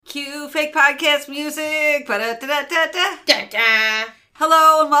Cue fake podcast music. Ba-da-da-da-da-da. Da-da.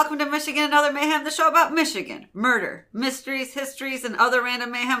 Hello and welcome to Michigan Another Mayhem, the show about Michigan, murder, mysteries, histories, and other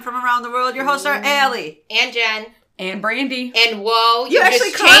random mayhem from around the world. Your hosts are Allie. And Jen. And Brandy. And whoa, you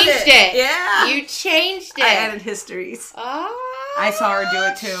actually just changed it. Yeah. You changed it. I added histories. Oh. I saw her do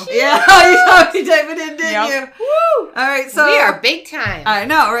it too. Yeah, you saw me type it in, didn't Yep. you? Woo. All right, so We are big time. I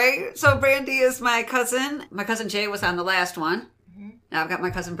know, right? So Brandy is my cousin. My cousin Jay was on the last one. Now I've got my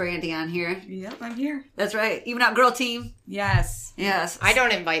cousin Brandy on here. Yep, I'm here. That's right. Even out girl team. Yes. Yes. I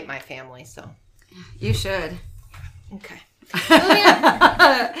don't invite my family, so. You should. Okay.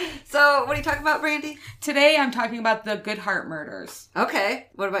 So, what are you talking about, Brandy? Today I'm talking about the Good Heart murders. Okay.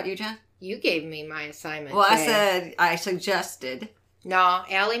 What about you, Jen? You gave me my assignment. Well, today. I suggested. No,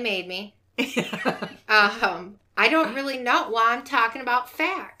 Allie made me. I don't really know. Well, I'm talking about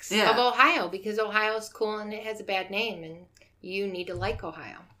facts of Ohio because Ohio's cool and it has a bad name and you need to like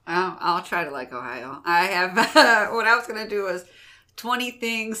Ohio. I'll try to like Ohio. I have, what I was going to do was 20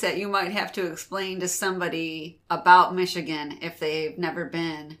 things that you might have to explain to somebody about Michigan if they've never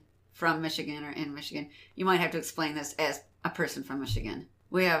been from Michigan or in Michigan. You might have to explain this as a person from Michigan.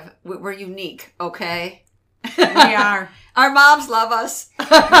 We're unique, okay? We are. Our moms love us.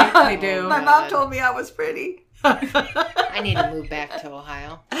 They do. My mom told me I was pretty. I need to move back to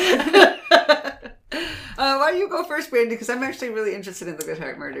Ohio. Why don't you go first, Brandy? Because I'm actually really interested in the Good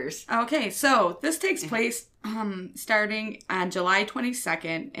Heart murders. Okay, so this takes place starting on July 22nd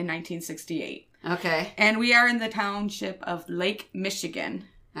in 1968. Okay. And we are in the township of Lake, Michigan.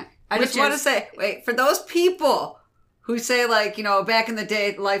 I just want to say, wait, for those people who say, like, you know, back in the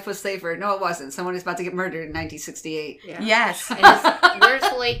day, life was safer. No, it wasn't. Someone is about to get murdered in 1968. Yeah. Yes. Where's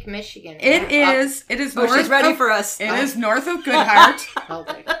Lake Michigan? It is Oh, north she's ready of, for us. It is north of Good Heart,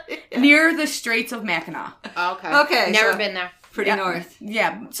 Okay. near the Straits of Mackinac. Okay, Never so- been there. Pretty north.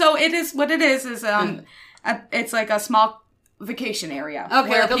 Yeah. So it is what it is it's like a small vacation area. Okay,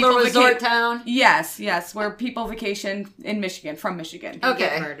 where like a people little resort town. Yes, where people vacation in Michigan, from Michigan. Okay.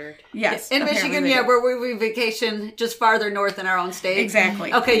 Get murdered. Yes. In apparently Michigan, they yeah, do. where we vacation just farther north in our own state.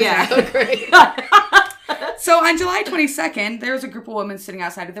 Exactly. Okay, yeah. Great. So on July 22nd, there was a group of women sitting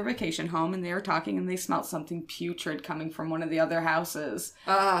outside of their vacation home, and they were talking, and they smelled something putrid coming from one of the other houses.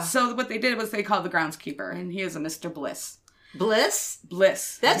 So what they did was they called the groundskeeper, and he is a Mr. Bliss. Bliss?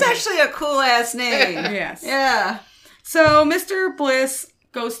 Bliss. That's actually a cool-ass name. Yes. Yeah. So Mr. Bliss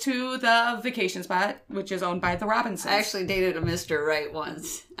goes to the vacation spot, which is owned by the Robinsons. I actually dated a Mr. Right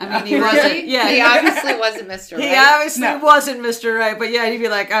once. I mean, he Really? wasn't. Yeah. He obviously wasn't Mr. He Right. obviously No. wasn't Mr. Right, but yeah, he'd be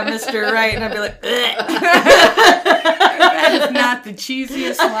like, I'm Mr. Right, and I'd be like, That is not the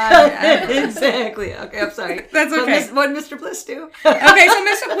cheesiest line ever. Exactly. Okay, I'm sorry. That's okay. What did Mr. Bliss do? Okay, so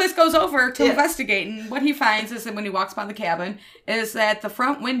Mr. Bliss goes over to Yeah. investigate, and what he finds is that when he walks by the cabin, is that the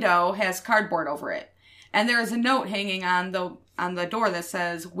front window has cardboard over it, and there is a note hanging on the door that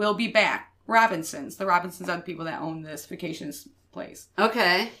says, "We'll be back, Robinsons." The Robinsons are the people that own this vacation place.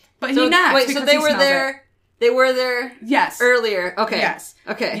 Okay. But So, he knocks. wait, so because they he were smells there. it. They were there Yes. earlier. Okay. Yes.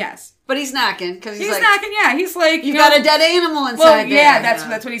 Okay. Yes. But he's knocking because he's He's like, knocking. Yeah, he's like, you know, got a dead animal inside Well, there. yeah,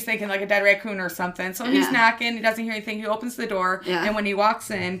 that's what he's thinking, like a dead raccoon or something. So he's Yeah. knocking. He doesn't hear anything. He opens the door, Yeah. and when he walks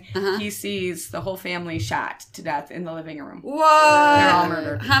in, Uh-huh. he sees the whole family shot to death in the living room. What? They're all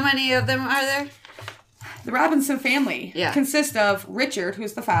murdered. How many of them are there? The Robinson family Yeah. consists of Richard,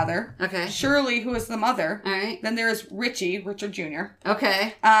 who's the father, Okay. Shirley, who is the mother. All right. Then there is Richard Jr.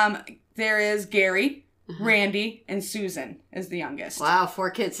 Okay. There is Gary, Uh-huh. Randy, and Susan is the youngest. Wow, 4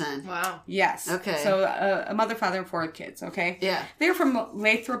 kids then. Wow. Yes. Okay. So a mother, father, and 4 kids. Okay. Yeah. They're from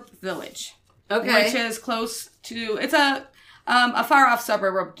Lathrop Village. Okay. Which is close to, it's a far off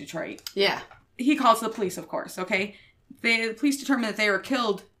suburb of Detroit. Yeah. He calls the police, of course, okay? The police determined that they were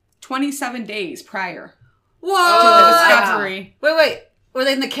killed 27 days prior Whoa. to the discovery. Wait. Were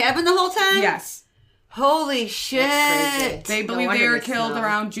they in the cabin the whole time? Yes. Holy shit. That's crazy. They No believe wonder they were they killed smell.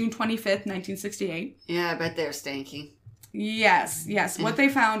 around June 25th, 1968. Yeah, I bet they're stinky. Yes. What they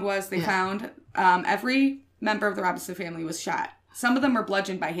found was they found every member of the Robinson family was shot. Some of them were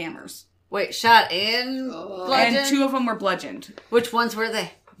bludgeoned by hammers. Wait, shot and bludgeoned? And 2 of them were bludgeoned. Which ones were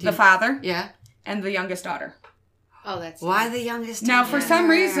they? The father Yeah. and the youngest daughter. Oh, that's Why the youngest? Now, for daughter? some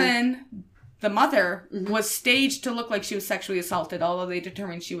reason, the mother Mm-hmm. was staged to look like she was sexually assaulted, although they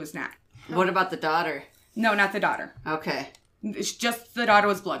determined she was not. What about the daughter? No, not the daughter. Okay. It's just the daughter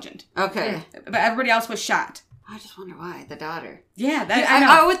was bludgeoned. Okay. But everybody else was shot. I just wonder why. The daughter. Yeah, I know.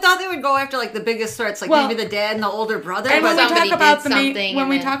 I would thought they would go after like the biggest threats, like Well, maybe the dad and the older brother. And when but we somebody talk about did the main, something when and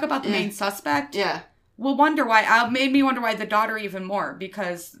we then- talk about the main suspect, yeah. will wonder why. Made me wonder why the daughter even more,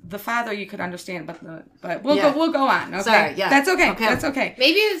 because the father you could understand, but we'll go on. Okay, sorry, yeah, that's okay. That's okay.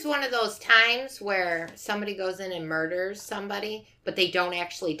 Maybe it was one of those times where somebody goes in and murders somebody, but they don't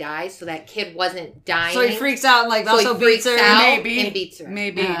actually die, so that kid wasn't dying. So he freaks out and like so also beats her. Maybe. And beats her.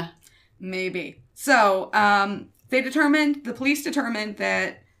 Maybe. So the police determined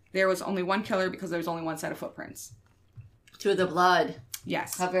that there was only one killer because there was only one set of footprints. To the blood.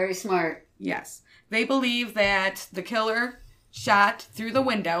 Yes. How very smart. Yes. They believe that the killer shot through the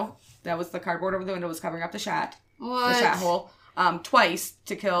window. That was the cardboard over the window was covering up the shot. What? The shot hole. Twice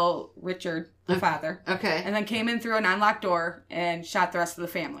to kill Richard, the father. Okay. And then came in through an unlocked door and shot the rest of the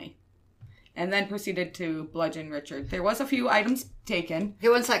family. And then proceeded to bludgeon Richard. There was a few items taken. Okay,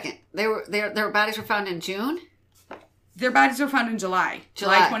 1 second. Their bodies were found in June? Their bodies were found in July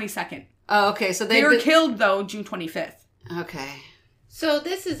 22nd. Oh, okay. So they were killed, though, June 25th. Okay. So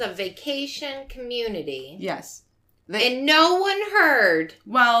this is a vacation community. Yes. And no one heard.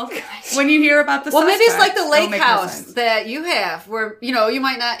 Well, when you hear about the well, maybe it's like suspects, the lake it'll make house more that you have where, you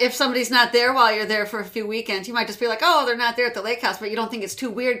might not, if somebody's not there while you're there for a few weekends, you might just be like, oh, they're not there at the lake house, but you don't think it's too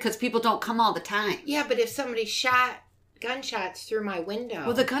weird because people don't come all the time. Yeah, but if somebody shot gunshots through my window.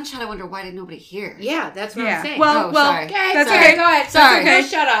 Well, the gunshot, I wonder why did nobody hear? Yeah, that's what I'm saying. Well, sorry. Okay, that's sorry. okay. Go ahead. Sorry. Okay.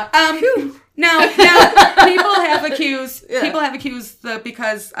 Shut up. Now people have accused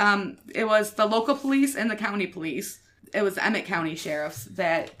because it was the local police and the county police. It was the Emmett County sheriffs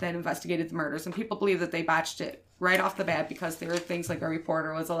that investigated the murders, and people believe that they botched it right off the bat because there were things like a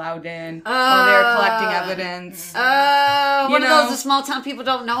reporter was allowed in, or they were collecting evidence. One of those the small town people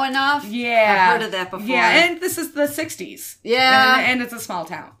don't know enough? Yeah. I've heard of that before. Yeah, and this is the 60s. Yeah. And it's a small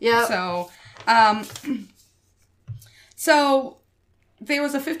town. Yeah. So there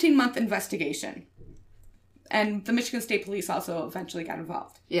was a 15-month investigation, and the Michigan State Police also eventually got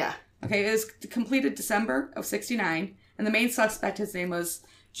involved. Yeah. Okay, it was completed December of 1969, and the main suspect, his name was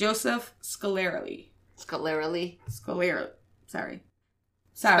Joseph Scolarelli. Sorry.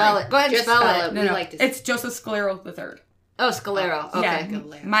 Spell it. Go ahead and spell it. No. It's Joseph Scalero III. Oh, Scalero. Okay.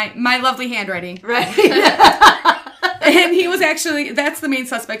 Yeah, my lovely handwriting. Right. And he was actually, that's the main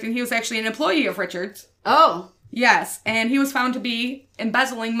suspect, and he was actually an employee of Richard's. Oh. Yes, and he was found to be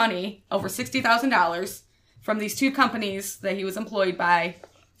embezzling money, over $60,000, from these two companies that he was employed by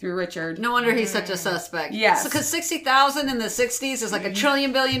through Richard. No wonder he's such a suspect. Yes. Because 60,000 in the 60s is like $1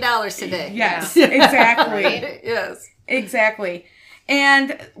 trillion today. Yes, exactly. Yes. Exactly.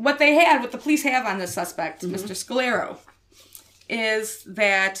 And what the police have on this suspect, Mr. Scalero, is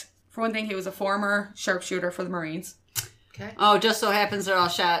that, for one thing, he was a former sharpshooter for the Marines. Okay. Oh, just so happens they're all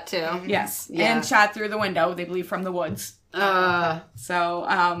shot, too. Yes. Yeah. And shot through the window, they believe, from the woods.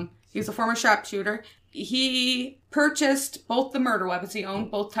 So, he was a former sharpshooter. He purchased both the murder weapons. He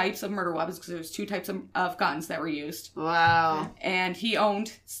owned both types of murder weapons because there was two types of guns that were used. Wow. And he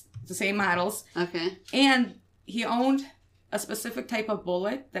owned the same models. Okay. And he owned a specific type of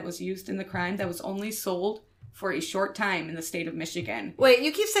bullet that was used in the crime that was only sold for a short time in the state of Michigan. Wait,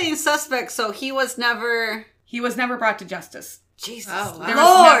 you keep saying suspect, so he was never... He was never brought to justice. Jesus. Oh, wow.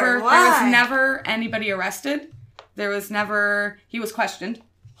 There why? was never anybody arrested. He was questioned.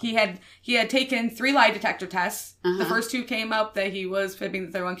 He had taken 3 lie detector tests. The first 2 came up that he was fibbing.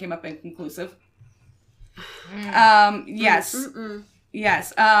 The third one came up inconclusive. Yes.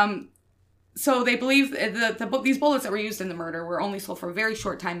 Yes. So they believe these bullets that were used in the murder were only sold for a very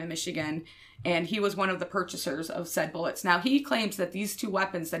short time in Michigan, and he was one of the purchasers of said bullets. Now, he claims that these 2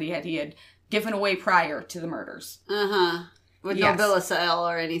 weapons that he had given away prior to the murders. With no bill of sale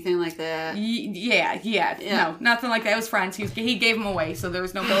or anything like that. Yeah. No, nothing like that. It was friends. He gave them away, so there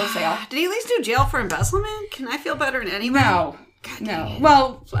was no bill of sale. Did he at least do jail for embezzlement? Can I feel better in any way? No. No.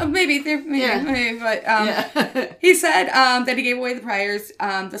 Well, maybe, but he said that he gave away the priors.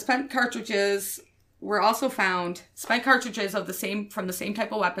 The spent cartridges were also found. Spent cartridges from the same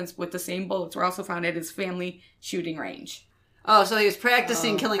type of weapons with the same bullets were also found at his family shooting range. Oh, so he was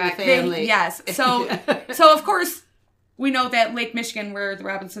practicing killing the family. Yes. So of course, we know that Lake Michigan, where the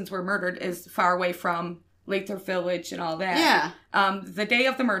Robinsons were murdered, is far away from Lathrop Village and all that. Yeah. The day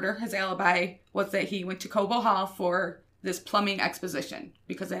of the murder, his alibi was that he went to Cobo Hall for this plumbing exposition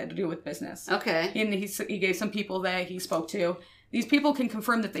because it had to do with business. Okay. And he gave some people that he spoke to. These people can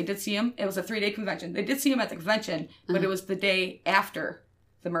confirm that they did see him. It was a 3-day convention. They did see him at the convention, but it was the day after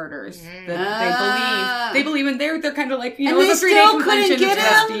the murders. That they believe, and they're kind of like, it was a 3-day convention. Couldn't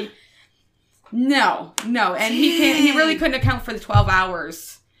get him? No, and he really couldn't account for the 12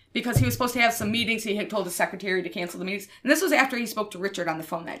 hours because he was supposed to have some meetings. He had told his secretary to cancel the meetings, and this was after he spoke to Richard on the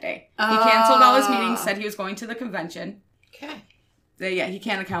phone that day. He canceled all his meetings, said he was going to the convention. Okay. He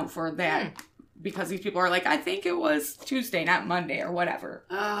can't account for that. because these people are like, I think it was Tuesday, not Monday or whatever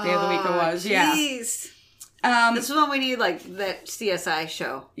day of the week it was. Geez. Yeah. This is when we need, like, that CSI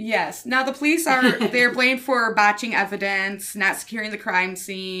show. Yes. Now, the police they're blamed for botching evidence, not securing the crime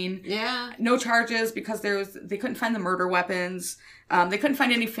scene. Yeah. No charges because they couldn't find the murder weapons. They couldn't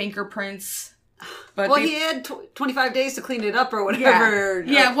find any fingerprints. But well, he had 25 days to clean it up or whatever.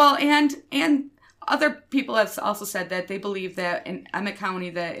 Yeah, well, and other people have also said that they believe that in Emmett County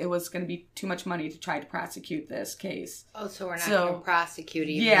that it was going to be too much money to try to prosecute this case. Oh, so we're not going to prosecute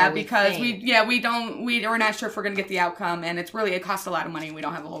even because we're not sure if we're going to get the outcome, and it costs a lot of money, and we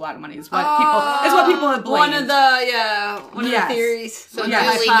don't have a whole lot of money. Is what people have blamed. One of the theories. So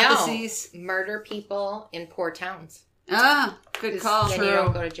hypotheses. Murder people in poor towns. Ah, good call. Then you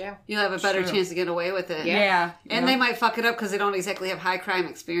don't go to jail. You'll have a better chance to get away with it. Yeah. And they might fuck it up because they don't exactly have high crime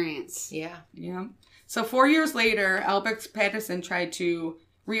experience. Yeah. Yeah. So 4 years later, Albert Patterson tried to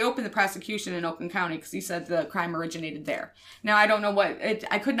reopen the prosecution in Oakland County because he said the crime originated there. Now, I don't know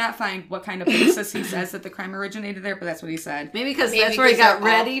I could not find what kind of basis he says that the crime originated there, but that's what he said. Maybe because that's where he got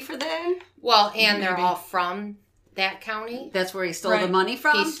ready for that? Well, and they're all from that county. That's where he stole the money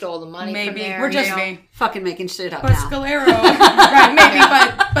from? He stole the money from there. We're just fucking making shit up but now. Scalero, right, maybe,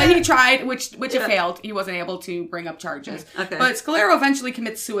 but he tried, which it failed. He wasn't able to bring up charges. Okay. But Scalero eventually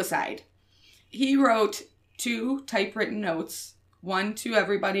commits suicide. He wrote 2 typewritten notes, one to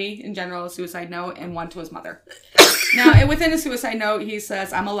everybody in general, a suicide note, and one to his mother. Now, within a suicide note, he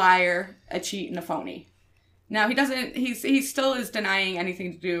says, I'm a liar, a cheat, and a phony. Now, he still is denying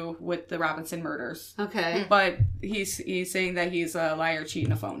anything to do with the Robinson murders. Okay. But he's saying that he's a liar, cheat,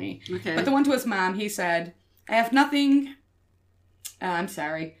 and a phony. Okay. But the one to his mom, he said, I have nothing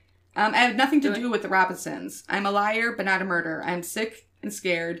to do with the Robinsons. I'm a liar, but not a murderer. I'm sick and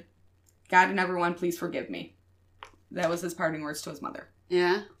scared. God and everyone, please forgive me. That was his parting words to his mother.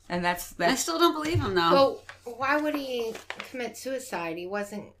 Yeah. And that's I still don't believe him, though. Well, why would he commit suicide? He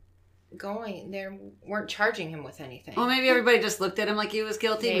wasn't weren't charging him with anything. Well, maybe everybody just looked at him like he was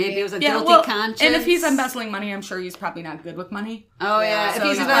guilty. Maybe it was a guilty conscience. And if he's embezzling money, I'm sure he's probably not good with money. Oh, yeah. So if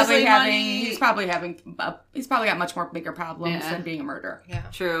he's embezzling money... He's probably got much more bigger problems than being a murderer. Yeah.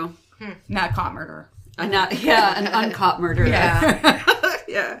 True. Not caught murderer. An uncaught murderer. Yeah.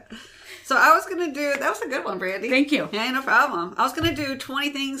 Yeah. So I was going to do... That was a good one, Brandy. Thank you. Yeah, no problem. I was going to do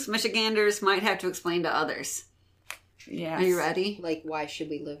 20 things Michiganders might have to explain to others. Yes. Are you ready? Like, why should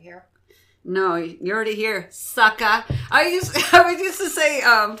we live here? No, you're already here, sucker. I used to say,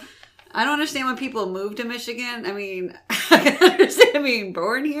 I don't understand when people move to Michigan. I mean, I can understand being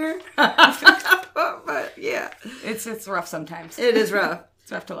born here. But yeah. It's rough sometimes. It is rough.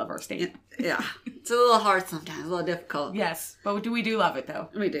 It's rough to love our state. Yeah. It's a little hard sometimes, a little difficult. Yes, but we do love it, though.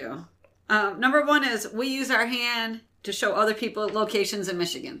 We do. Number 1 is we use our hand to show other people locations in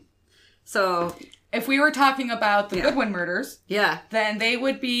Michigan. So... If we were talking about the Goodwin murders, then they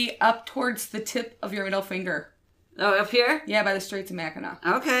would be up towards the tip of your middle finger. Oh, up here? Yeah, by the Straits of Mackinac.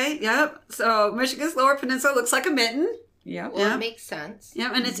 Okay, yep. So Michigan's Lower Peninsula looks like a mitten. Yep. Well, it makes sense.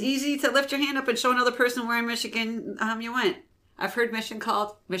 Yep, and it's easy to lift your hand up and show another person where in Michigan you went. I've heard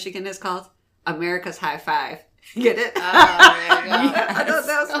Michigan is called America's High Five. Get it? Oh, there you go. Yes. I thought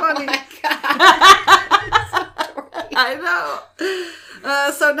that was funny. Oh, my God. I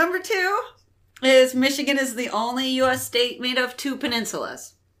know. So number 2 is Michigan is the only U.S. state made of 2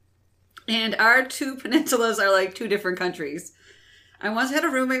 peninsulas. And our 2 peninsulas are like 2 different countries. I once had a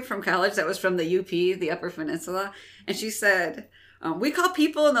roommate from college that was from the UP, the Upper Peninsula, and she said, we call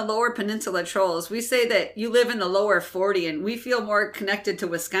people in the Lower Peninsula trolls. We say that you live in the Lower 40 and we feel more connected to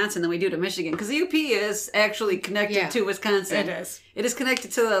Wisconsin than we do to Michigan. Because the UP is actually connected to Wisconsin. It is. It is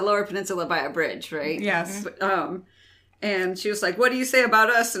connected to the Lower Peninsula by a bridge, right? Yes. And she was like, what do you say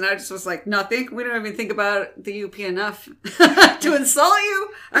about us? And I just was like, nothing. We don't even think about the UP enough to insult you.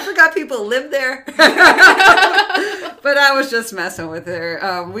 I forgot people live there. But I was just messing with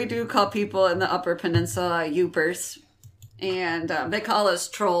her. We do call people in the Upper Peninsula Upers. And they call us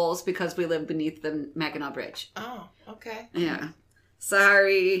trolls because we live beneath the Mackinac Bridge. Oh, okay. Yeah.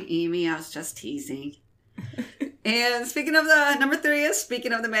 Sorry, Amy. I was just teasing. And speaking of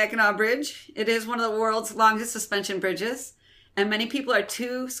the Mackinac Bridge, it is one of the world's longest suspension bridges, and many people are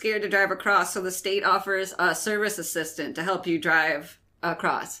too scared to drive across, so the state offers a service assistant to help you drive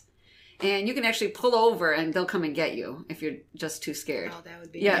across. And you can actually pull over and they'll come and get you if you're just too scared. Oh, that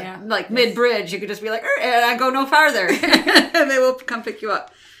would be... Yeah. Like mid-bridge, you could just be like, and I go no farther. And they will come pick you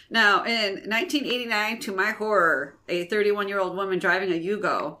up. Now, in 1989, to my horror, a 31-year-old woman driving a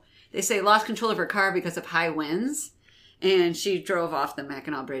Yugo, they say lost control of her car because of high winds. And she drove off the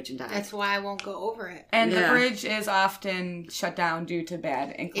Mackinac Bridge and died. That's why I won't go over it. And the bridge is often shut down due to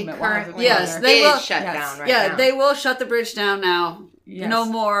bad inclement weather. Yes, they will shut down right now. They will shut the bridge down now. Yes. No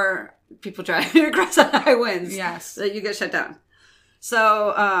more people driving across on high winds. Yes. So you get shut down.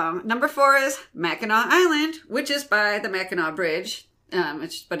 So number 4 is Mackinac Island, which is by the Mackinac Bridge,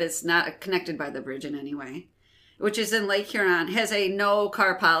 but it's not connected by the bridge in any way, which is in Lake Huron. Has a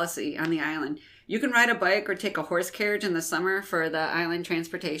no-car policy on the island. You can ride a bike or take a horse carriage in the summer for the island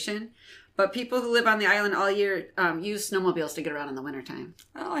transportation, but people who live on the island all year use snowmobiles to get around in the wintertime.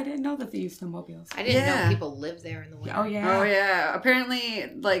 Oh, I didn't know that they use snowmobiles. I didn't know people live there in the winter. Oh, yeah. Oh, yeah.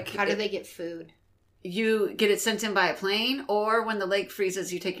 Apparently, like... How do they get food? You get it sent in by a plane, or when the lake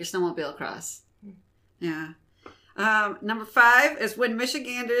freezes, you take your snowmobile across. Yeah. Number 5 is when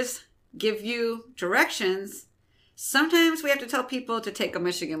Michiganders give you directions, sometimes we have to tell people to take a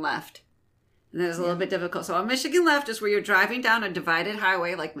Michigan left. And that is a little bit difficult. So a Michigan left is where you're driving down a divided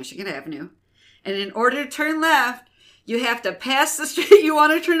highway like Michigan Avenue. And in order to turn left, you have to pass the street you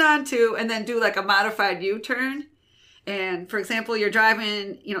want to turn onto and then do like a modified U-turn. And for example, you're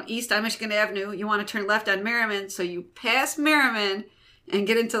driving, east on Michigan Avenue. You want to turn left on Merriman. So you pass Merriman and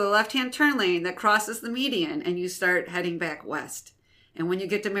get into the left-hand turn lane that crosses the median and you start heading back west. And when you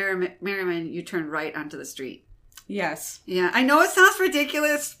get to Merriman, you turn right onto the street. Yes. Yeah, I know it sounds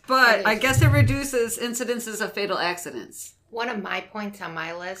ridiculous, but I guess it reduces incidences of fatal accidents. One of my points on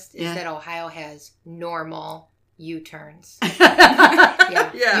my list is that Ohio has normal U-turns. You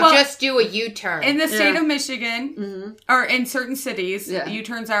just do a U-turn. In the state of Michigan, or in certain cities,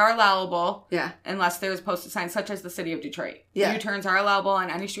 U-turns are allowable unless there is posted signs, such as the city of Detroit. U-turns are allowable on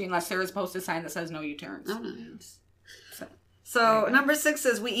any street unless there is posted sign that says no U-turns. Oh, nice. So number 6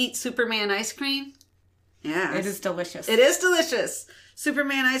 is we eat Superman ice cream. Yeah. It is delicious. It is delicious.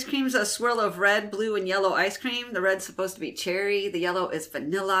 Superman ice cream is a swirl of red, blue, and yellow ice cream. The red's supposed to be cherry, the yellow is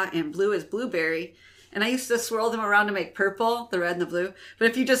vanilla, and blue is blueberry. And I used to swirl them around to make purple, the red and the blue. But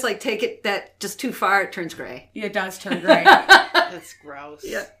if you just take it just too far, it turns gray. Yeah, it does turn gray. That's gross.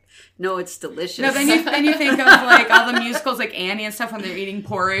 Yeah. No, it's delicious. No, then you think of all the musicals like Annie and stuff when they're eating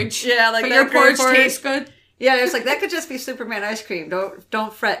porridge. Yeah, but your porridge tastes good. Yeah, it's that could just be Superman ice cream.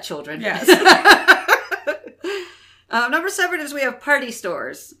 Don't fret, children. Yes. Number 7 is we have party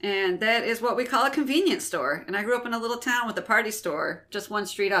stores, and that is what we call a convenience store. And I grew up in a little town with a party store just one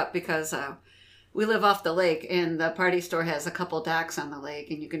street up because we live off the lake, and the party store has a couple docks on the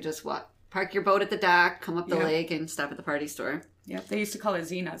lake, and you can just park your boat at the dock, come up the lake, and stop at the party store. Yep, they used to call it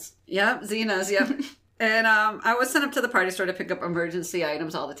Zena's. Yep, Zena's, yep. And I was sent up to the party store to pick up emergency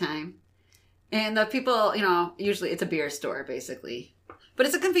items all the time. And the people, usually it's a beer store, basically. But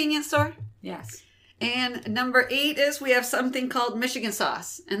it's a convenience store. Yes. And number 8 is we have something called Michigan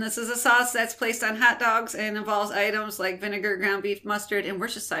sauce. And this is a sauce that's placed on hot dogs and involves items like vinegar, ground beef, mustard, and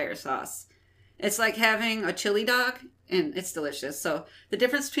Worcestershire sauce. It's like having a chili dog, and it's delicious. So the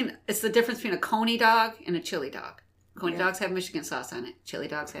difference between a Coney dog and a chili dog. Coney dogs have Michigan sauce on it. Chili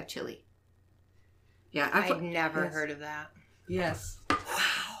dogs have chili. Yeah. I've never heard of that. Yes. Wow.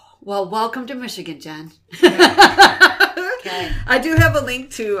 Well, welcome to Michigan, Jen. Okay. I do have a link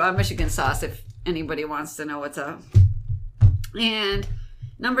to Michigan sauce if anybody wants to know what's up. And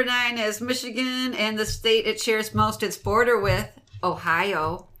number 9 is Michigan and the state it shares most its border with,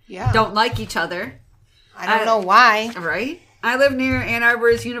 Ohio. Yeah. Don't like each other. I don't know why. Right? I live near Ann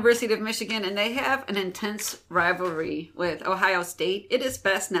Arbor's University of Michigan, and they have an intense rivalry with Ohio State. It is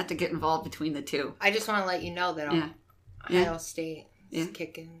best not to get involved between the two. I just want to let you know that Ohio State has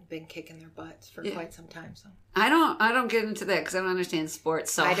been kicking their butts for quite some time. So I don't get into that because I don't understand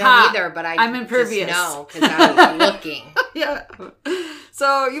sports. So I don't either, but I'm impervious. Just know because I was looking. Yeah.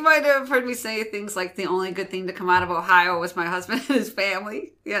 So you might have heard me say things like the only good thing to come out of Ohio was my husband and his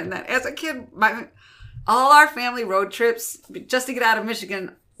family. Yeah, and that as a kid, all our family road trips, just to get out of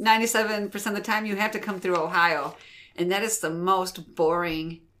Michigan, 97% of the time you have to come through Ohio. And that is the most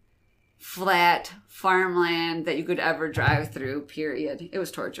boring, flat farmland that you could ever drive through, period. It was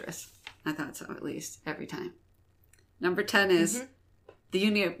torturous. I thought so, at least, every time. Number 10 is the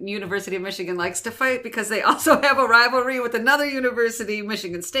University of Michigan likes to fight because they also have a rivalry with another university,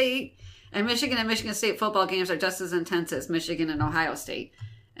 Michigan State. And Michigan State football games are just as intense as Michigan and Ohio State.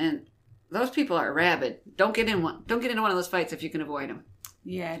 And those people are rabid. Don't get into one of those fights if you can avoid them.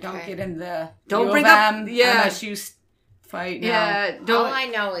 Yeah, don't get in the don't bring up MSU fight. Yeah, all I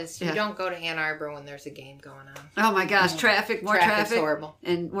know is you don't go to Ann Arbor when there's a game going on. Oh my gosh, traffic, more traffic, horrible,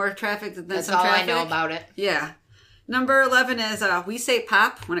 and more traffic than that's some all traffic. I know about it. Yeah. Number 11 is we say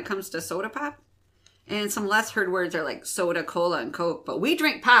pop when it comes to soda pop, and some less heard words are like soda, cola, and Coke, but we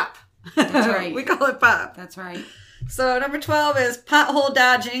drink pop. That's right. We call it pop. That's right. So number 12 is pothole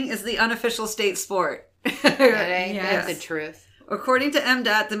dodging is the unofficial state sport. That's the truth. According to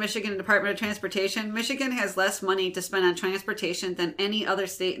MDOT, the Michigan Department of Transportation, Michigan has less money to spend on transportation than any other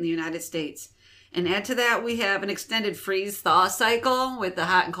state in the United States. And add to that, we have an extended freeze-thaw cycle with the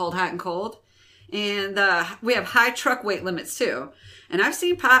hot and cold, hot and cold. And we have high truck weight limits, too. And I've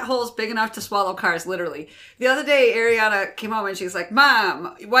seen potholes big enough to swallow cars, literally. The other day, Ariana came home and she's like,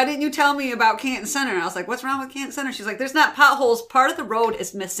 Mom, why didn't you tell me about Canton Center? And I was like, what's wrong with Canton Center? She's like, there's not potholes. Part of the road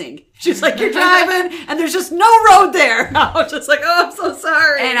is missing. She's like, you're driving and there's just no road there. I was just like, oh, I'm so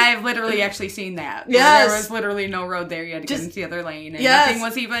sorry. And I've literally actually seen that. Yes. There was literally no road there. You had to get into the other lane. And nothing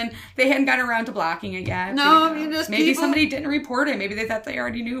was even, they hadn't gotten around to blocking it yet. No, you just maybe somebody didn't report it. Maybe they thought they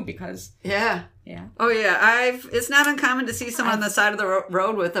already knew because. Yeah. Yeah. Oh yeah, it's not uncommon to see someone on the side of the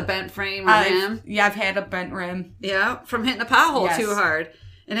road with a bent frame or rim. Yeah, I've had a bent rim. Yeah, from hitting a pothole too hard.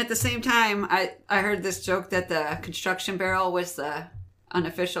 And at the same time, I heard this joke that the construction barrel was the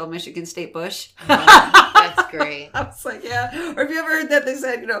unofficial Michigan State Bush. That's great. I was like, yeah. Or have you ever heard that they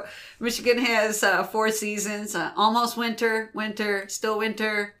said, Michigan has 4 seasons: almost winter, winter, still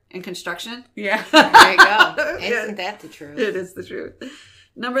winter, and construction. Yeah. There you go. Isn't that the truth? It is the truth.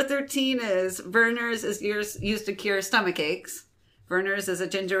 Number 13 is Verner's is used to cure stomach aches. Verner's is a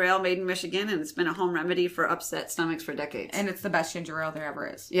ginger ale made in Michigan, and it's been a home remedy for upset stomachs for decades. And it's the best ginger ale there ever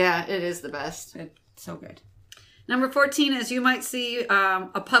is. Yeah, it is the best. It's so good. Number 14 is you might see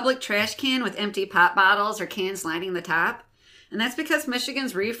a public trash can with empty pop bottles or cans lining the top. And that's because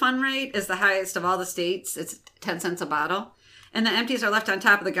Michigan's refund rate is the highest of all the states. It's 10 cents a bottle. And the empties are left on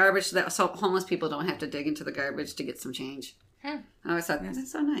top of the garbage so homeless people don't have to dig into the garbage to get some change. I always thought,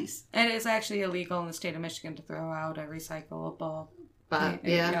 that's so nice. And it is actually illegal in the state of Michigan to throw out a recyclable. But,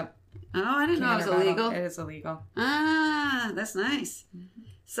 Yep. Oh, I didn't know it was illegal. It is illegal. Ah, that's nice. Mm-hmm.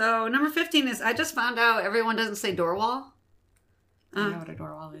 So, number 15 is, I just found out everyone doesn't say door wall. I know what a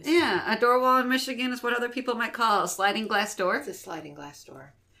door wall is. Yeah, a door wall in Michigan is what other people might call a sliding glass door. It's a sliding glass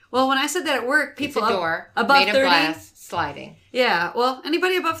door. Well, when I said that at work, people it's a door above made 30, of glass, sliding. Yeah, well,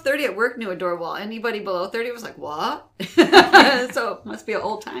 anybody above 30 at work knew a door wall. Anybody below 30 was like, what? So it must be an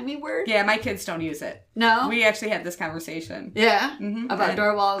old-timey word. Yeah, my kids don't use it. No? We actually had this conversation. Yeah? Mm-hmm. About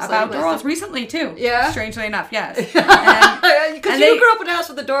door walls. About door walls recently, too. Yeah? Strangely enough, yes. Because you grew up in a house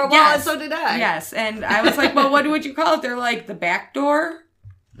with a door wall, and so did I. Yes, and I was like, well, what would you call it? They're like, the back door?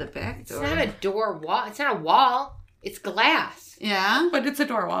 The back door? It's not a door wall. It's not a wall. It's glass. Yeah? But it's a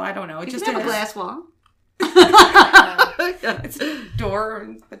door wall. I don't know. It you just can have a glass wall. It's a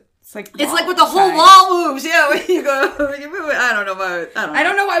door, but it's like when the whole wall moves. Yeah, when you go, you move it. I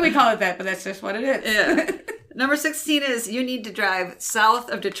don't know why we call it that, but that's just what it is. Yeah. Number 16 is you need to drive south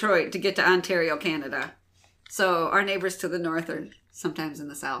of Detroit to get to Ontario, Canada. So our neighbors to the north are sometimes in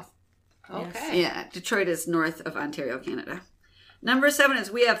the south. Okay. Yeah, Detroit is north of Ontario, Canada. Number 7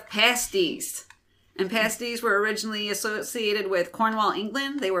 is we have pasties. And pasties were originally associated with Cornwall,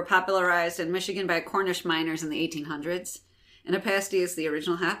 England. They were popularized in Michigan by Cornish miners in the 1800s. And a pasty is the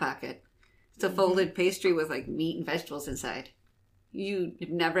original Hot Pocket. It's a folded pastry with like meat and vegetables inside. You've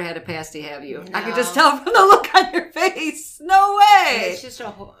never had a pasty, have you? No. I could just tell from the look on your face. No way. It's just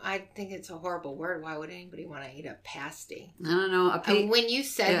I think it's a horrible word. Why would anybody want to eat a pasty? I don't know. When you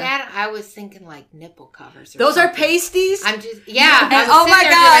said that, I was thinking like nipple covers. Those are pasties? I'm just, I was oh my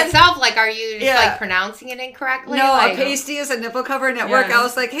God. to myself, like, are you just like pronouncing it incorrectly? No, like, a pasty is a nipple cover. And at work, I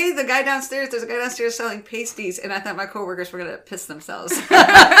was like, hey, there's a guy downstairs selling pasties. And I thought my coworkers were going to piss themselves.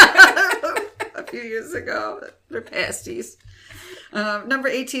 A few years ago. They're pasties. Number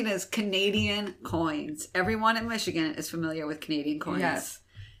 18 is Canadian coins. Everyone in Michigan is familiar with Canadian coins. Yes.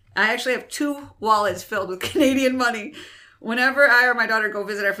 I actually have 2 wallets filled with Canadian money. Whenever I or my daughter go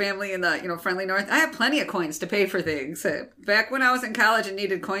visit our family in the friendly north, I have plenty of coins to pay for things. Back when I was in college and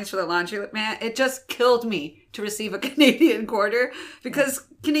needed coins for the laundromat, it just killed me to receive a Canadian quarter because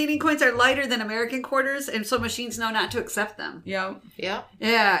Canadian coins are lighter than American quarters, and so machines know not to accept them. Yeah.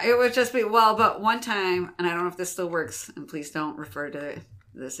 Yeah, it would just be, but one time, and I don't know if this still works, and please don't refer to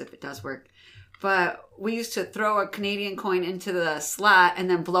this if it does work, but we used to throw a Canadian coin into the slot and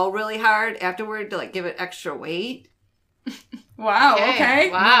then blow really hard afterward to like give it extra weight. Wow,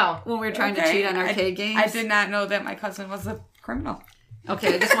 okay. Wow. When we were trying to cheat on arcade games. I did not know that my cousin was a criminal.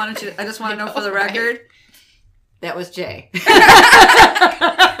 Okay, I just want to know for the record, that was Jay. Like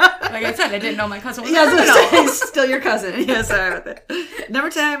I said, I didn't know my cousin was a criminal. He's still your cousin. Yeah, sorry about that. Number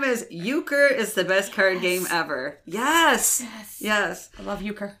 10 is Euchre is the best card game ever. Yes. I love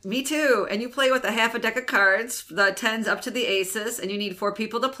Euchre. Me too. And you play with a half a deck of cards, the 10s up to the aces, and you need 4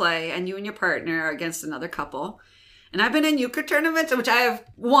 people to play, and you and your partner are against another couple. And I've been in euchre tournaments, which I have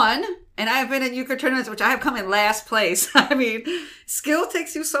won, and I have been in euchre tournaments, which I have come in last place. I mean, skill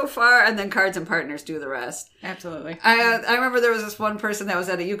takes you so far, and then cards and partners do the rest. Absolutely. I remember there was this one person that was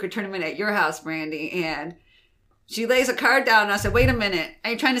at a euchre tournament at your house, Brandy, and she lays a card down, and I said, wait a minute,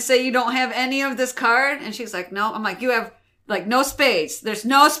 are you trying to say you don't have any of this card? And she's like, no. I'm like, you have, like, no spades. There's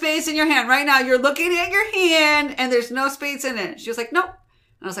no spades in your hand. Right now, you're looking at your hand, and there's no spades in it. She was like, nope.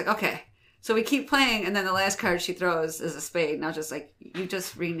 And I was like, okay. So we keep playing, and then the last card she throws is a spade. And I was just like, you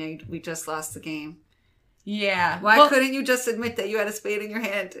just reneged. We just lost the game. Yeah. Why couldn't you just admit that you had a spade in your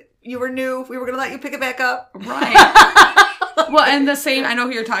hand? You were new. We were going to let you pick it back up. Right. Well, and the same, I know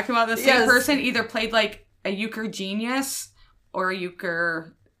who you're talking about. The same person either played like a euchre genius or a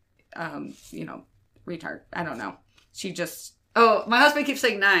euchre, retard. I don't know. She just... Oh, my husband keeps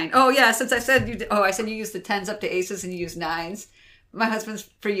saying 9. Oh, yeah, since I said you used the 10s up to aces and you use 9s. My husband's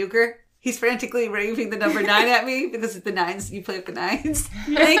for euchre. He's frantically waving the number 9 at me because it's the 9s. You play with the 9s.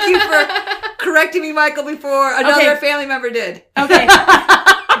 Thank you for correcting me, Michael, before another family member did. Okay.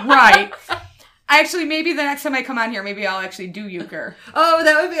 Right. Actually, maybe the next time I come on here, maybe I'll actually do euchre. Oh,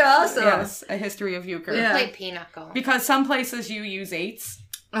 that would be awesome. Yes, a history of euchre. Yeah. Play pinochle. Because some places you use 8s.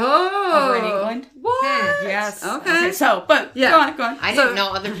 Oh. Over in England. What? Yes. Okay. So, but go on. I didn't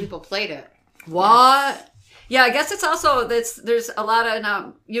know other people played it. What? Yeah, I guess it's also there's a lot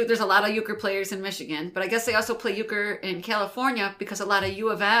of euchre players in Michigan, but I guess they also play euchre in California because a lot of U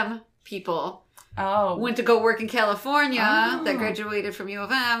of M people went to go work in California that graduated from U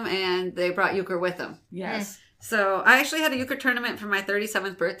of M, and they brought euchre with them. Yes. So I actually had a euchre tournament for my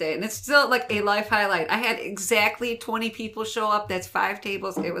 37th birthday, and it's still like a life highlight. I had exactly 20 people show up. That's 5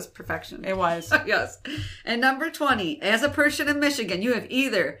 tables. It was perfection. It was. Yes. And number 20, as a person in Michigan, you have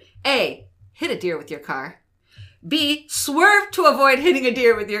either A, hit a deer with your car, B, swerved to avoid hitting a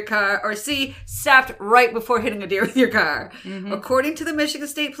deer with your car, or C, stopped right before hitting a deer with your car. Mm-hmm. According to the Michigan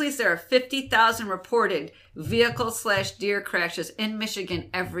State Police, there are 50,000 reported vehicle/deer crashes in Michigan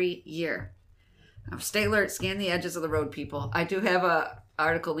every year. Stay alert, scan the edges of the road, people. I do have a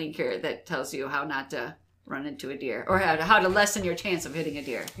article link here that tells you how not to run into a deer, or how to lessen your chance of hitting a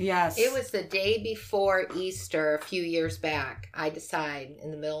deer. Yes. It was the day before Easter a few years back. I decide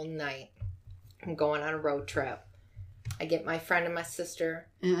in the middle of the night, I'm going on a road trip. I get my friend and my sister.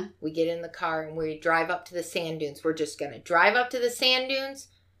 Yeah. We get in the car and we drive up to the sand dunes. We're just going to drive up to the sand dunes,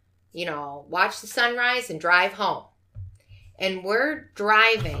 watch the sunrise and drive home. And we're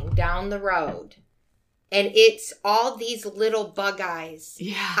driving down the road. And it's all these little bug eyes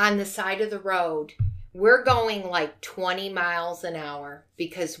on the side of the road. We're going like 20 miles an hour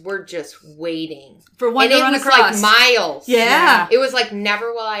because we're just waiting. For one to run across. And it was like miles. Yeah. It was like,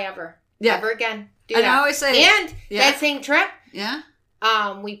 never will I ever again do that. I always say. And that same trip,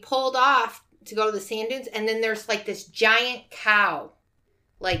 we pulled off to go to the sand dunes. And then there's like this giant cow,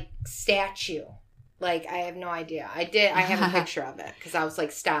 like statue. Like, I have no idea. I have a picture of it because I was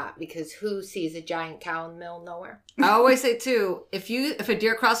like, stop, because who sees a giant cow in the middle of nowhere? I always say, too, if a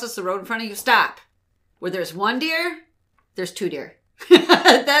deer crosses the road in front of you, stop. Where there's one deer, there's 2 deer.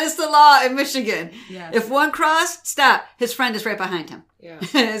 That is the law in Michigan. Yes. If one crossed, stop. His friend is right behind him. Yeah.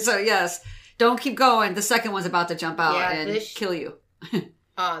 So, yes, don't keep going. The second one's about to jump out and kill you.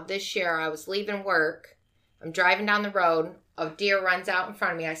 This year, I was leaving work. I'm driving down the road. A deer runs out in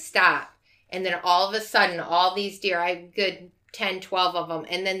front of me. I stop. And then all of a sudden, all these deer, I have good 10, 12 of them.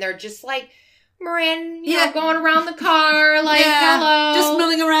 And then they're just like, Moran, going around the car, like, hello. Just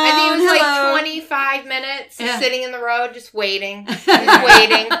milling around. I think it was like 25 minutes sitting in the road, just waiting.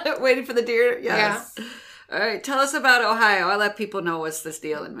 Waiting. Waiting for the deer. Yes. Yeah. All right. Tell us about Ohio. I'll let people know what's this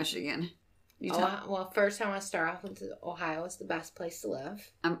deal in Michigan. Well, first I want to start off with Ohio is the best place to live.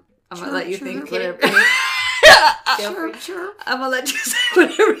 I'm going to let you think whatever. Sure. I'm going to let you say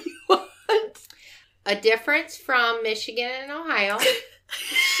whatever you want. A difference from Michigan and Ohio.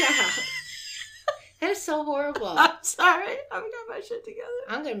 Shut up. That is so horrible. I'm sorry. I've got my shit together.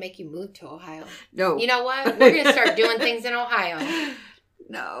 I'm going to make you move to Ohio. No. You know what? We're going to start doing things in Ohio.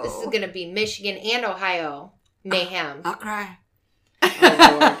 No. This is going to be Michigan and Ohio mayhem. I'll cry.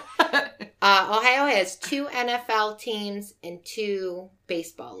 Oh, Lord. Ohio has 2 NFL teams and 2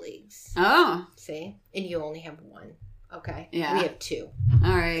 baseball leaes. Oh. See? And you only have 1. Okay. Yeah. We have 2.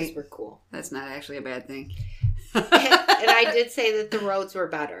 All right. Because we're cool. That's not actually a bad thing. And I did say that the roads were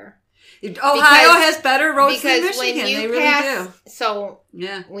better. Ohio has better roads than Michigan. They really do. So,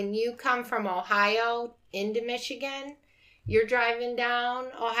 when you come from Ohio into Michigan, you're driving down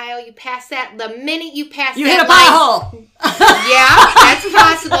Ohio, you pass that, the minute you pass you that hit a pothole. Yeah, that's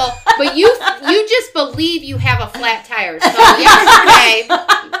possible. But you just believe you have a flat tire. So, yes, okay.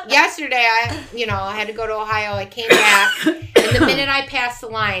 yesterday, I had to go to Ohio. I came back, and the minute I passed the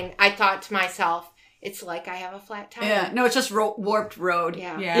line, I thought to myself, it's like I have a flat tire. Yeah. No, it's just warped road.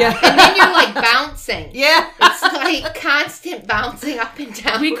 Yeah. Yeah. And then you're like bouncing. Yeah. It's like constant bouncing up and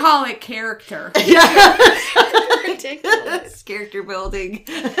down. We call it character. Yeah. Ridiculous. Character building.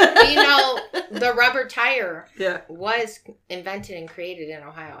 The rubber tire Yeah. was invented and created in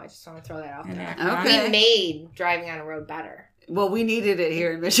Ohio. I just want to throw that out there. Okay. We made driving on a road better. Well, we needed it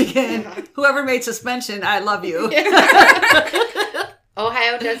here in Michigan. Yeah. Whoever made suspension, I love you.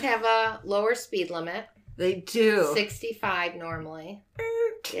 Ohio does have a lower speed limit. They do. 65 normally.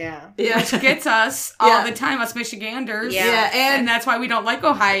 Yeah. Yeah. Which gets us all the time, us Michiganders. Yeah. Yeah, And that's why we don't like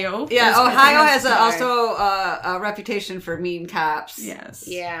Ohio. Yeah, It's 'cause Ohio it has sorry. also a reputation for mean cops. Yes.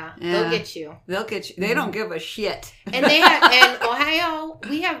 Yeah. Yeah. They'll get you. They'll get you. They don't give a shit. And in Ohio,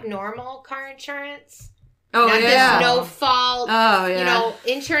 we have normal car insurance. Oh, Not yeah. this no fault. Oh, yeah.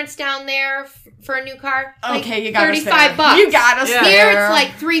 Insurance down there for a new car. Okay, you got us there. $35. You got us Yeah. there. Here it's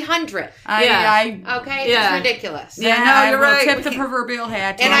like $300. Yeah. Okay, Yeah. it's ridiculous. Yeah, no, I you're will right. Tip We the can't- proverbial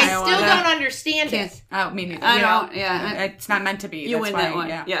hat to And I Ohio still on that. don't understand it. Oh, me neither. I don't. Yeah. It's not meant to be. You That's win why, that one.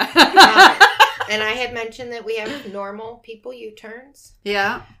 Yeah. Yeah. And I had mentioned that we have normal people U-turns.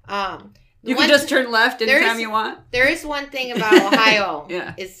 Yeah. You One- can just turn left there anytime is- you want. There is one thing about Ohio.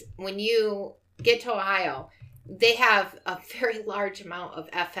 Yeah. Is when you get to Ohio, they have a very large amount of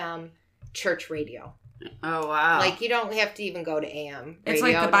FM church radio. Oh, wow. Like, you don't have to even go to AM It's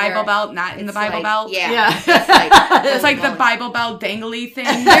radio like the Bible there. Belt, not in the It's Bible like- Belt. Yeah. Yeah. It's like the Bible Belt dangly thing.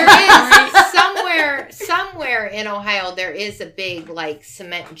 There is somewhere in Ohio, there is a big, like,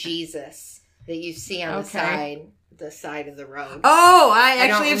 cement Jesus that you see on the side of the road. Oh, I I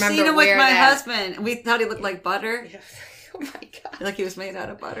don't actually have seen remember him with where my that- husband. We thought he looked like butter. Oh my God. Like he was made out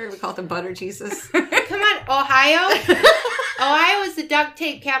of butter. We called him Butter Jesus. Come on, Ohio? Ohio is the duct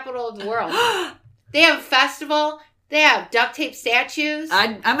tape capital of the world. They have a festival. They have duct tape statues.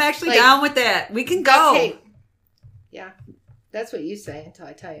 I'm actually Like, down with that. We can Duct go. tape. Yeah. That's what you say until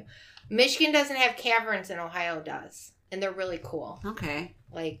I tell you. Michigan doesn't have caverns and Ohio does. And they're really cool. Okay.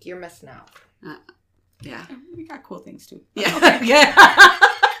 Like, you're missing out. Yeah. We got cool things too. Yeah. Yeah.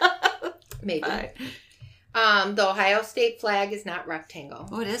 Maybe. Bye. The Ohio state flag is not rectangle.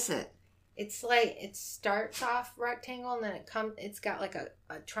 What is it? It's like, it starts off rectangle and then it's got like a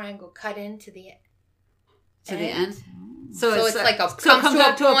triangle cut into the To the end? So it's like so it comes comes to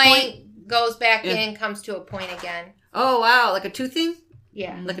up a to a point, goes back Yeah. in, comes to a point again. Oh, wow. Like a toothing?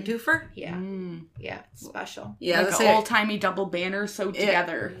 Yeah. Like a toofer? Yeah. Mm. Yeah. It's special. Yeah. Like let's an say- old timey double banner sewed Yeah.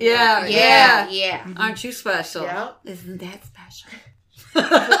 together. Yeah. Yeah. Yeah. Yeah. Aren't you special? Yeah. Isn't that special?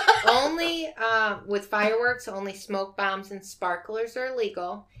 Only with fireworks, only smoke bombs and sparklers are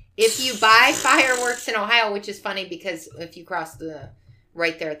legal. If you buy fireworks in Ohio, which is funny because if you cross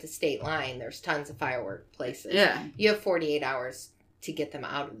right there at the state line, there's tons of firework places. Yeah. You have 48 hours to get them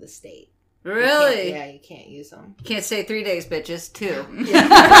out of the state. Really? Yeah, you can't use them. You can't say 3 days, bitches. 2.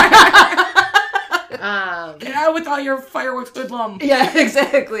 Get out with all your fireworks hoodlum. Yeah,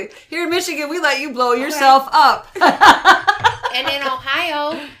 exactly. Here in Michigan, we let you blow yourself up. And in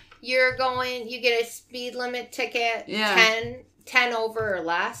Ohio, you get a speed limit ticket, Yeah. 10 over or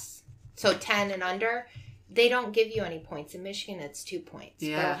less, so 10 and under. They don't give you any points. In Michigan, it's 2 points.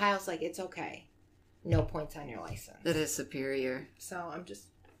 Yeah. But Ohio's like, it's okay. No points on your license. That is superior. So I'm just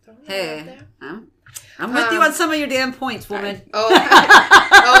throwing that out Hey, there. I'm with you on some of your damn points, woman.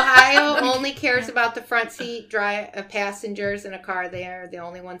 Ohio only cares about the front seat passengers in a car. They are the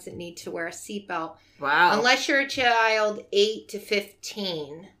only ones that need to wear a seatbelt. Wow. Unless you're a child 8 to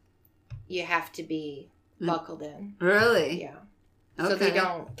 15, you have to be buckled in. Really? Yeah. So they Okay.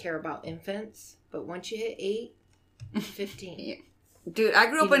 don't care about infants. But once you hit 8, 15. Yeah. Dude, I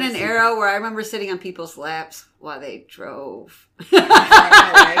grew up in an era where I remember sitting on people's laps while they drove.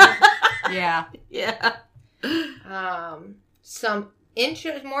 Right? Yeah. Yeah. Some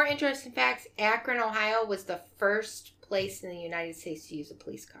more interesting facts. Akron, Ohio was the first place in the United States to use a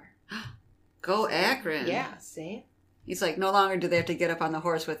police car. Go Akron. Yeah, see? He's like, no longer do they have to get up on the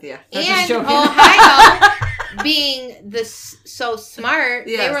horse with you. I'm just And joking. Ohio, being so smart,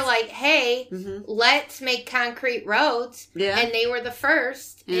 they Yes. were like, hey, Mhm. let's make concrete roads. Yeah. And they were the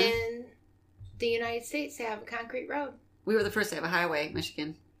first Yeah. in the United States to have a concrete road. We were the first to have a highway,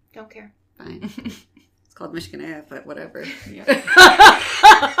 Michigan. Don't care. Fine. It's called Michigan Ave, but whatever. Yeah.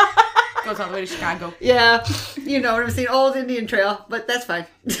 Goes all the way to Chicago. Yeah. You know what I'm saying? Old Indian Trail, but that's fine.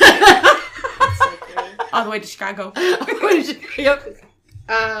 That's so great. All the way to Chicago. Yep.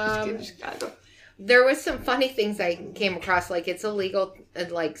 Um, Chicago. There was some funny things I came across. Like it's illegal,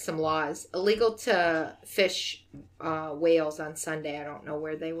 like some laws, illegal to fish whales on Sunday. I don't know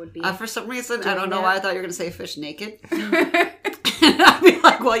where they would be. For some reason, I don't know why I thought you were going to say fish naked. I'd be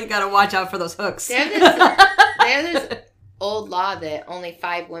like, well, you got to watch out for those hooks. They have this old law that only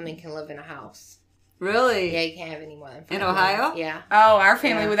 5 women can live in a house. Really? Yeah, you can't have any more than 5 in Ohio? women. Yeah. Oh, our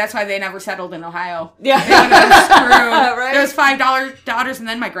family, that's why they never settled in Ohio. Yeah. They would have been screwed. Right? There was 5 daughters and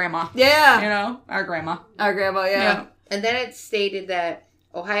then my grandma. Yeah. You know, our grandma. Our grandma, yeah. And then it stated that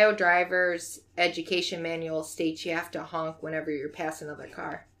Ohio driver's education manual states you have to honk whenever you're passing another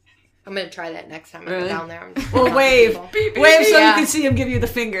car. I'm going to try that next time I go down there. Well, wave. Beep, beep, Wave so beep. you can see him give you the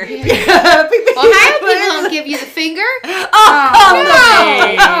finger. Ohio people don't give you the finger. Oh,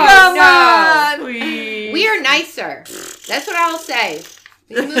 come no. on. Please. We are nicer. That's what I'll say.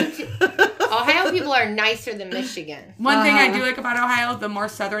 Ohio people are nicer than Michigan. One thing I do like about Ohio, the more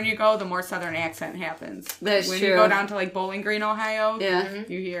southern you go, the more southern accent happens. That's when true. you go down to like Bowling Green, Ohio, Yeah.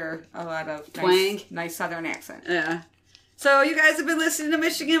 you hear a lot of Twang. nice southern accent. Yeah. So you guys have been listening to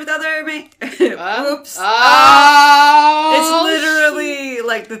Michigan with other Oops. Oh, It's literally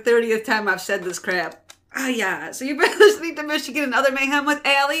like the 30th time I've said this crap. Oh, yeah. So you've been listening to Michigan and Other Mayhem with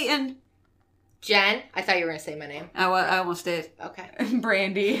Allie and... Jen. I thought you were going to say my name. I almost did. Okay.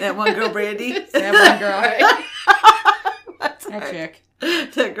 Brandy. That one girl, Brandy. That one girl. That's That right. chick.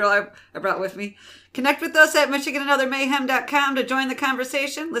 That girl I brought with me. Connect with us at MichiganandOtherMayhem.com to join the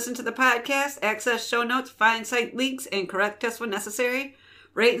conversation, listen to the podcast, access show notes, find site links, and correct us when necessary.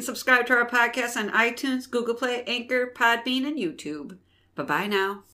 Rate and subscribe to our podcast on iTunes, Google Play, Anchor, Podbean, and YouTube. Bye-bye now.